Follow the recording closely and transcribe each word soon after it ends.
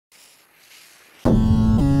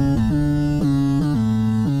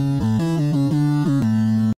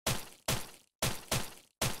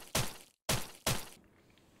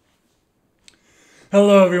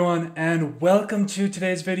Hello everyone and welcome to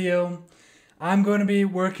today's video. I'm going to be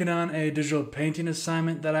working on a digital painting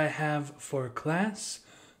assignment that I have for class.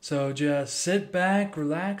 So just sit back,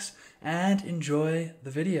 relax, and enjoy the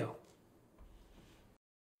video.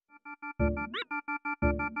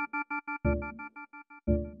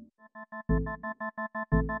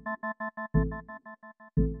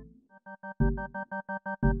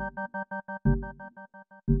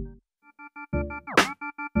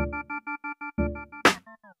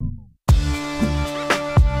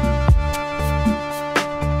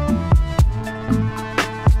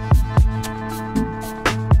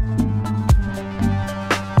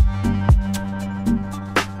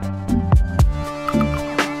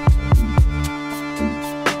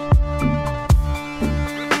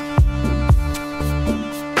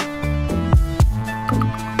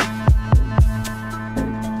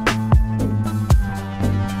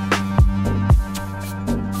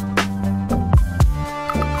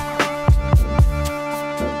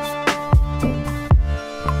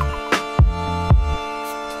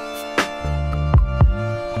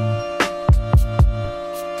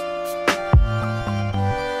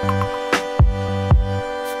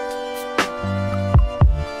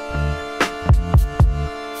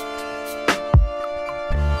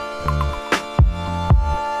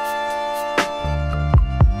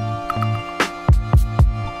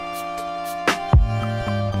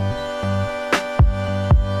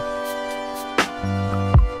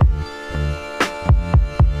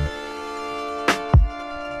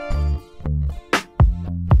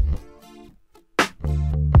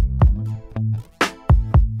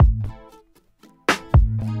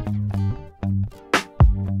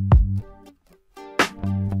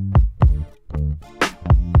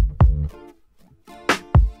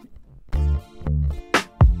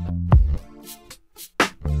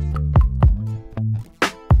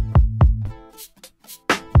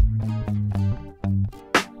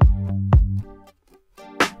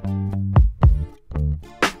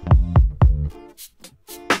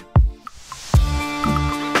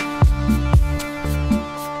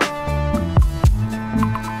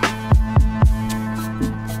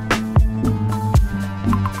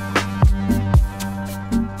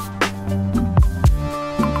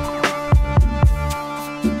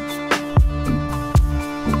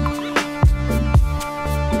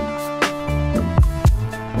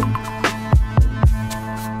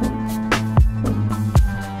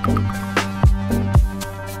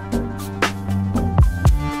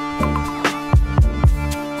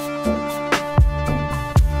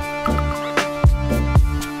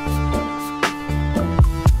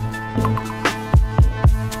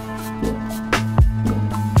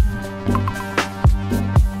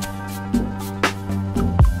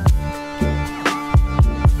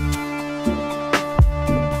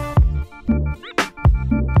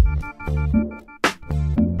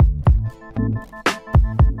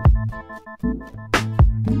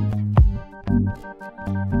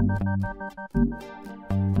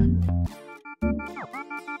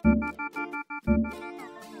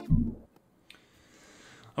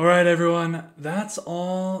 Alright everyone, that's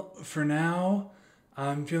all for now.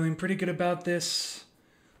 I'm feeling pretty good about this.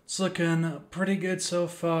 It's looking pretty good so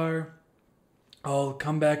far. I'll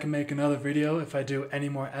come back and make another video if I do any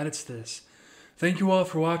more edits to this. Thank you all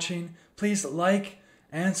for watching. Please like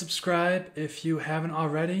and subscribe if you haven't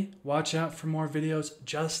already. Watch out for more videos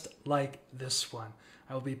just like this one.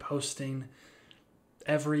 I will be posting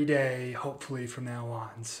every day, hopefully from now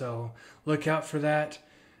on. So look out for that.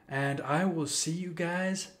 And I will see you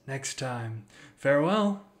guys next time.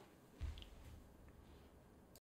 Farewell.